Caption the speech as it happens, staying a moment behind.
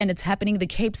And it's happening. The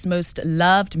Cape's most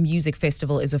loved music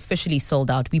festival is officially sold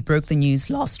out. We broke the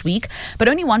news last week, but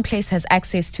only one place has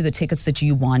access to the tickets that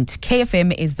you want.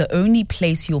 KFM is the only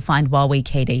place you'll find Huawei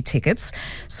K-Day tickets.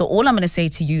 So all I'm going to say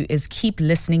to you is keep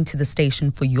listening to the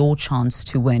station for your chance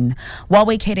to win.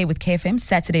 Huawei K-Day with KFM,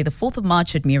 Saturday the 4th of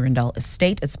March at Mirandale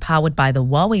Estate. It's powered by the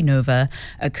Huawei Nova,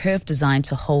 a curve designed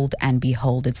to hold and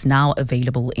behold. It's now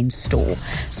available in store.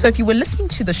 So if you were listening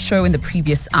to the show in the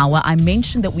previous hour, I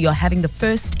mentioned that we are having the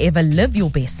first ever Live Your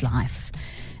Best Life.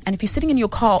 And if you're sitting in your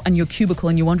car and your cubicle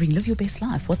and you're wondering, live your best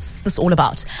life, what's this all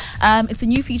about? It's a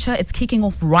new feature. It's kicking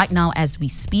off right now as we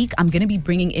speak. I'm going to be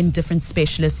bringing in different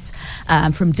specialists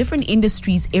from different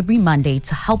industries every Monday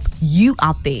to help you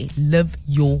out there live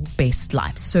your best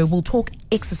life. So we'll talk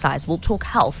exercise, we'll talk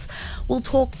health, we'll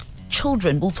talk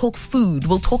children, we'll talk food,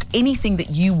 we'll talk anything that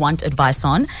you want advice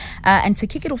on. And to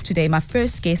kick it off today, my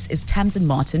first guest is Tamsin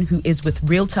Martin, who is with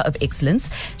Realtor of Excellence.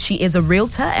 She is a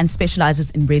realtor and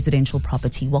specializes in residential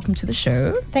property. Welcome to the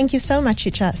show. Thank you so much,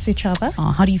 Sichaba.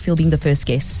 How do you feel being the first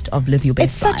guest of Live Your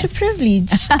Best Life? It's such a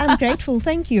privilege. I'm grateful.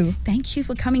 Thank you. Thank you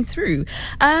for coming through.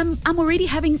 I'm already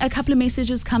having a couple of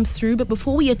messages come through, but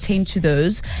before we attend to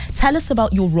those, tell us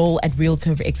about your role at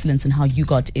Realtor of Excellence and how you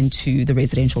got into the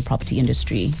residential property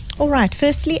industry. All right.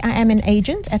 Firstly, I am an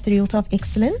agent at the Realtor of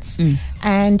Excellence.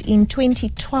 And in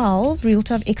 2012,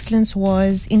 Realtor of Excellence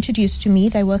was introduced to me.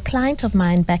 They were a client of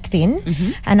mine back then,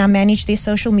 and I managed their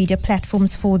social media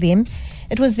platforms for them.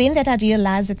 It was then that I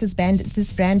realized that this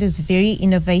brand is very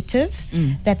innovative,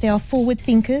 that they are forward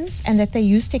thinkers, and that they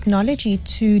use technology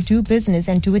to do business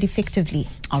and do it effectively.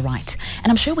 All right. And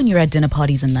I'm sure when you're at dinner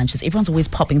parties and lunches, everyone's always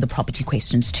popping the property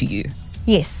questions to you.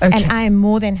 Yes, okay. And I am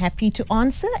more than happy to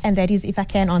answer, and that is if I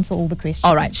can answer all the questions.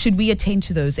 All right, should we attend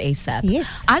to those ASAP?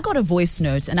 Yes. I got a voice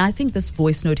note, and I think this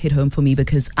voice note hit home for me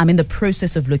because I'm in the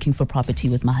process of looking for property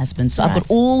with my husband. So I've got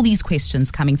all these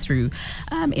questions coming through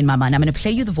in my mind. I'm going to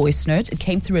play you the voice note. It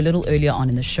came through a little earlier on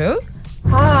in the show.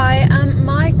 Hi,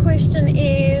 my question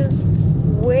is,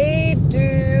 where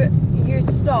do you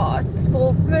start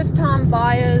for first-time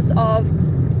buyers of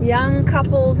young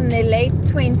couples in their late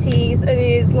 20s? It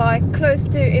is like close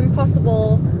to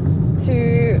impossible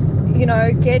to,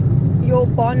 get your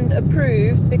bond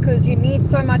approved because you need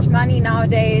so much money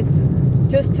nowadays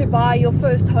just to buy your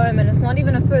first home. And it's not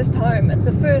even a first home, it's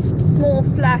a first small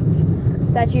flat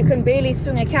that you can barely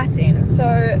swing a cat in.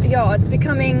 So yeah, it's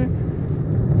becoming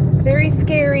very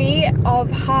scary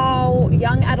of how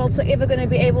young adults are ever going to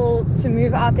be able to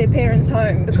move out their parents'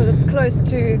 home because it's close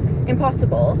to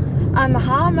impossible.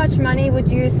 How much money would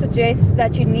you suggest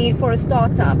that you need for a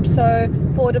startup? So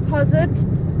for a deposit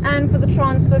and for the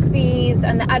transfer fees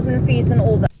and the admin fees and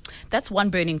all that. That's one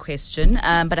burning question,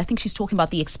 but I think she's talking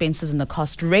about the expenses and the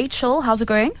cost. Rachel, how's it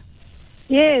going?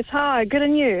 Yes, hi, good,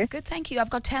 and you? Good, thank you. I've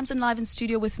got Tamsin live in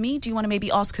studio with me. Do you want to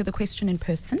maybe ask her the question in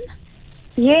person?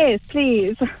 Yes,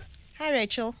 please. Hi,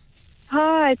 Rachel.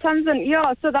 Hi, Tamsin.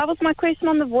 Yeah, so that was my question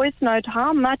on the voice note.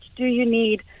 How much do you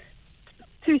need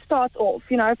to start off,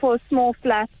 for a small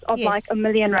flat of like R1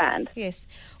 million? Yes.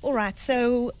 All right.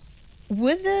 So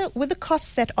with the costs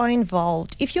that are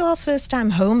involved, if you're a first-time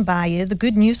home buyer, the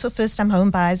good news for first-time home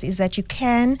buyers is that you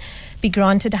can be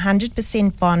granted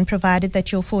 100% bond provided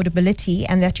that your affordability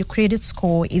and that your credit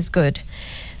score is good.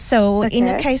 So in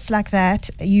a case like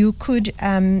that, you could get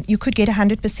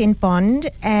 100% bond,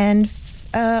 and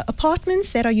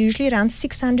apartments that are usually around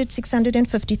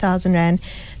 650,000 rand.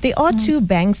 There are two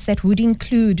banks that would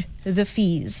include the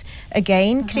fees.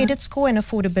 Again, credit score and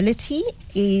affordability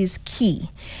is key.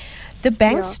 The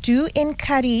banks do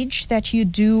encourage that you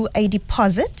do a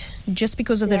deposit just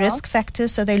because of the risk factor.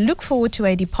 So they look forward to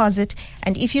a deposit.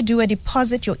 And if you do a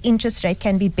deposit, your interest rate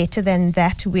can be better than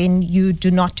that when you do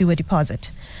not do a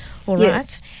deposit. All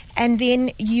right. And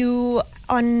then you,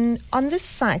 on the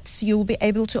sites, you'll be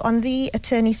able to, on the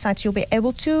attorney sites, you'll be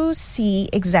able to see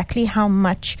exactly how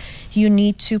much you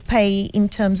need to pay in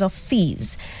terms of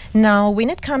fees. Now, when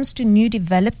it comes to new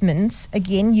developments,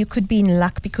 again, you could be in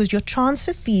luck because your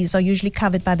transfer fees are usually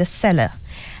covered by the seller.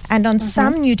 And on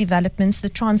some new developments, the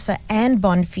transfer and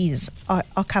bond fees are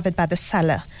covered by the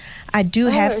seller. I do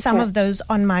have some of those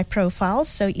on my profile,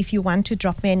 so if you want to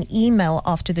drop me an email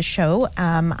after the show,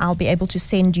 I'll be able to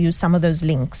send you some of those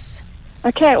links.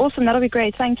 Okay, awesome. That'll be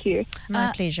great. Thank you.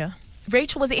 My pleasure.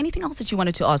 Rachel, was there anything else that you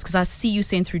wanted to ask? Because I see you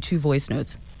sent through 2 voice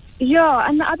notes. Yeah,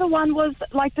 and the other one was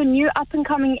like the new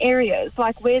up-and-coming areas,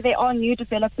 like where there are new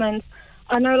developments.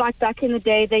 I know like back in the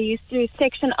day, they used to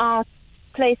section out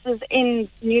places in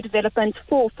new developments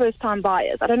for first-time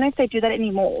buyers. I don't know if they do that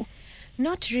anymore.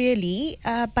 Not really,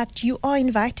 but you are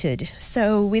invited.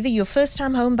 So whether you're a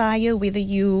first-time home buyer, whether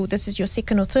this is your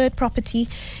second or third property,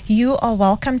 you are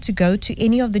welcome to go to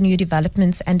any of the new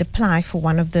developments and apply for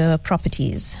one of the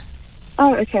properties.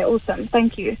 Oh, okay, awesome.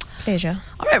 Thank you. Pleasure.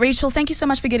 All right, Rachel, thank you so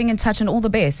much for getting in touch and all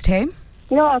the best, hey?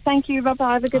 Yeah, thank you.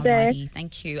 Bye-bye. Have a good day. Alrighty,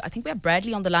 thank you. I think we have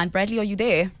Bradley on the line. Bradley, are you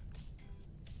there?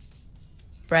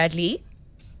 Bradley?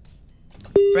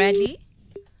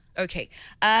 Okay.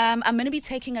 I'm going to be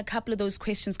taking a couple of those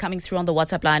questions coming through on the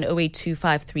WhatsApp line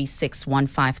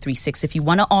 0825361536. If you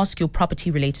want to ask your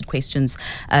property-related questions,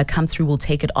 come through. We'll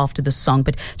take it after the song.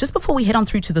 But just before we head on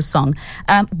through to the song,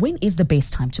 when is the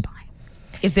best time to buy?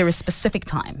 Is there a specific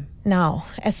time? Now,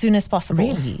 as soon as possible.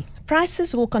 Really?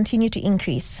 Prices will continue to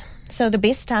increase. So the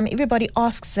best time, everybody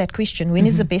asks that question, when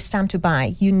is the best time to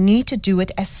buy? You need to do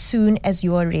it as soon as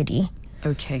you are ready.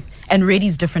 Okay. And ready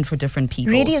is different for different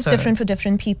people. Ready is different for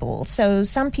different people. So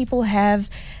some people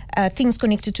have things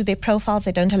connected to their profiles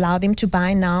that don't allow them to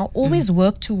buy now. Always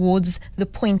work towards the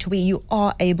point where you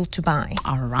are able to buy.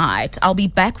 All right. I'll be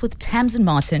back with Tamsin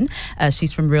Martin.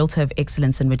 She's from Realtor of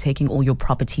Excellence, and we're taking all your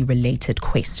property-related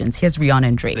questions. Here's Rihanna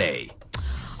and Drake.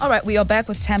 All right, we are back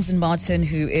with Tamsin Martin,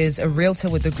 who is a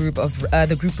realtor with the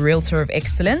group Realtor of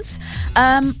Excellence.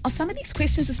 Are some of these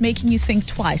questions just making you think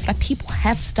twice? Like, people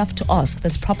have stuff to ask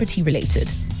that's property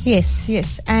related.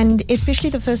 Yes. And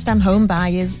especially the first-time home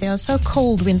buyers, they are so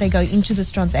cold when they go into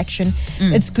this transaction.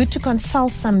 It's good to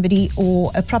consult somebody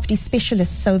or a property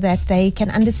specialist so that they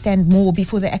can understand more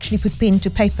before they actually put pen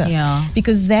to paper. Yeah.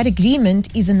 Because that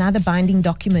agreement is another binding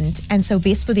document. And so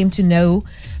best for them to know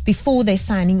before they're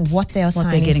signing what they are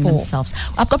signing they're getting for. themselves.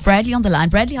 I've got Bradley on the line.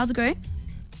 Bradley, how's it going?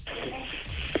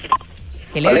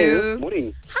 Hello.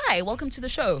 Morning. Hi, welcome to the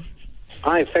show.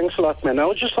 Hi, thanks a lot, man. I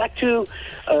would just like to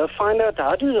find out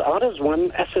how does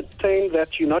one ascertain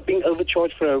that you're not being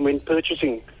overcharged for when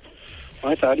purchasing?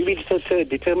 Right? How do we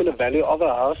determine the value of a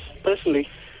house personally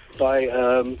by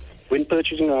when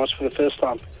purchasing a house for the first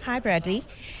time? Hi, Bradley.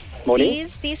 Morning.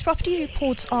 These property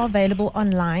reports are available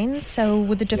online. So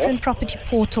with the different property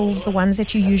portals, the ones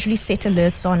that you usually set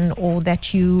alerts on or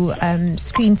that you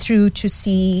screen through to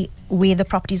see where the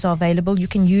properties are available, you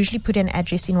can usually put an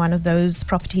address in one of those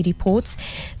property reports.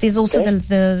 There's also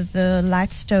the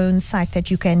Lightstone site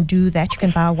that you can do that. You can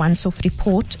buy a once-off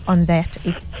report on that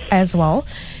as well.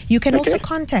 You can also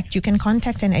contact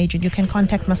an agent. You can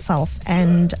contact myself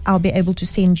and I'll be able to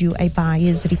send you a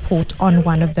buyer's report on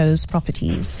one of those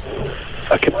properties.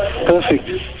 Okay, perfect.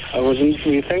 I wasn't.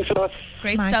 Thanks a lot.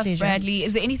 Great My stuff, pleasure. Bradley.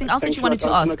 Is there anything else Thanks that you wanted a to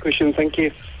lot. ask? My question. Thank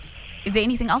you. Is there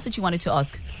anything else that you wanted to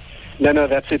ask? No,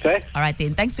 that's it, eh? All right,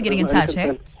 then. Thanks for getting in touch,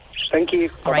 hey? Thank you.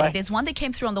 All right, Bye-bye. there's one that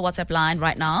came through on the WhatsApp line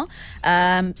right now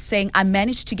saying, I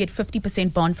managed to get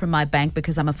 50% bond from my bank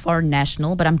because I'm a foreign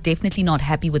national, but I'm definitely not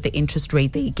happy with the interest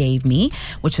rate they gave me,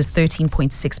 which is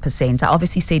 13.6%. I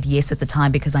obviously said yes at the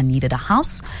time because I needed a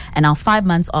house. And now 5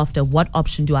 months after, what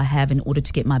option do I have in order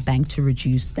to get my bank to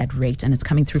reduce that rate? And it's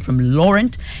coming through from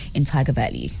Laurent in Tiger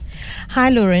Valley. Hi,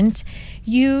 Laurent.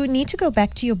 You need to go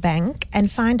back to your bank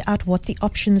and find out what the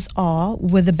options are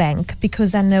with the bank,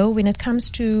 because I know when it comes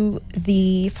to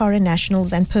the foreign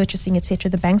nationals and purchasing,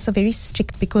 etc., the banks are very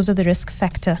strict because of the risk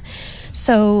factor.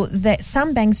 So that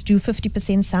some banks do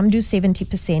 50%, some do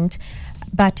 70%,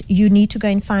 but you need to go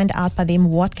and find out by them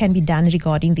what can be done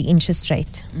regarding the interest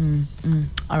rate.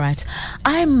 All right.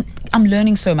 I'm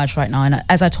learning so much right now. And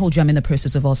as I told you, I'm in the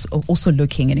process of also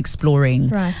looking and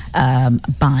exploring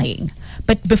buying.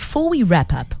 But before we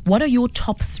wrap up, what are your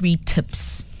top 3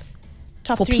 tips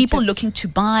for people looking to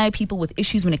buy, people with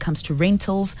issues when it comes to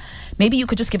rentals? Maybe you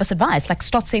could just give us advice, like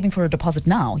start saving for a deposit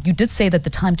now. You did say that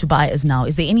the time to buy is now.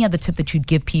 Is there any other tip that you'd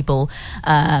give people,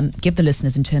 give the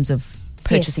listeners in terms of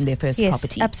purchasing their first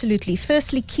property? Yes, absolutely.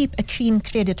 Firstly, keep a clean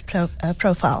credit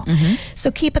profile.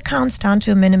 So keep accounts down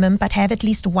to a minimum, but have at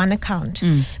least one account.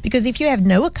 Because if you have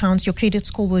no accounts, your credit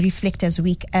score will reflect as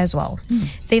weak as well.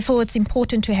 Therefore, it's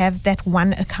important to have that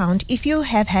one account. If you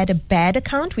have had a bad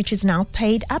account, which is now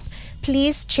paid up,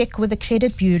 please check with the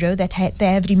credit bureau that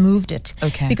they have removed it.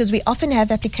 Okay. Because we often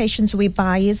have applications where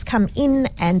buyers come in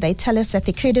and they tell us that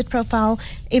their credit profile,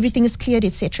 everything is cleared,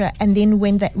 etc. And then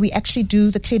when we actually do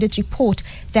the credit report,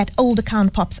 that old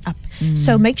account pops up.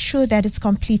 So make sure that it's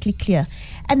completely clear.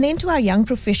 And then to our young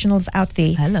professionals out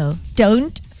there, Hello.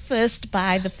 Don't first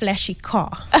buy the flashy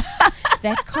car.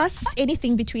 That costs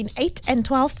anything between 8 and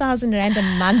 12,000 Rand a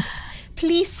month.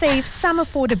 Please save some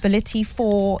affordability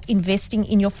for investing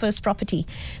in your first property.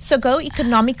 So go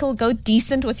economical, go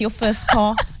decent with your first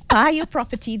car, buy your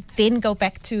property, then go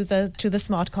back to the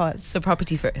smart cars. So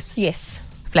property first. Yes.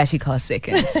 Flashy cars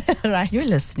second. Right. You're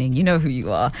listening. You know who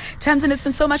you are. Tamsin, it's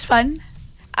been so much fun.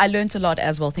 I learned a lot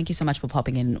as well. Thank you so much for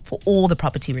popping in for all the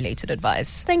property-related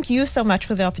advice. Thank you so much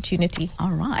for the opportunity.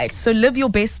 All right. So Live Your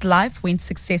Best Life went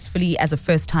successfully as a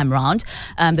first-time round.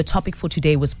 The topic for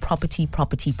today was property.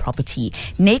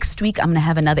 Next week, I'm going to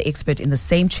have another expert in the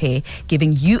same chair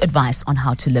giving you advice on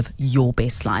how to live your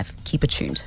best life. Keep it tuned.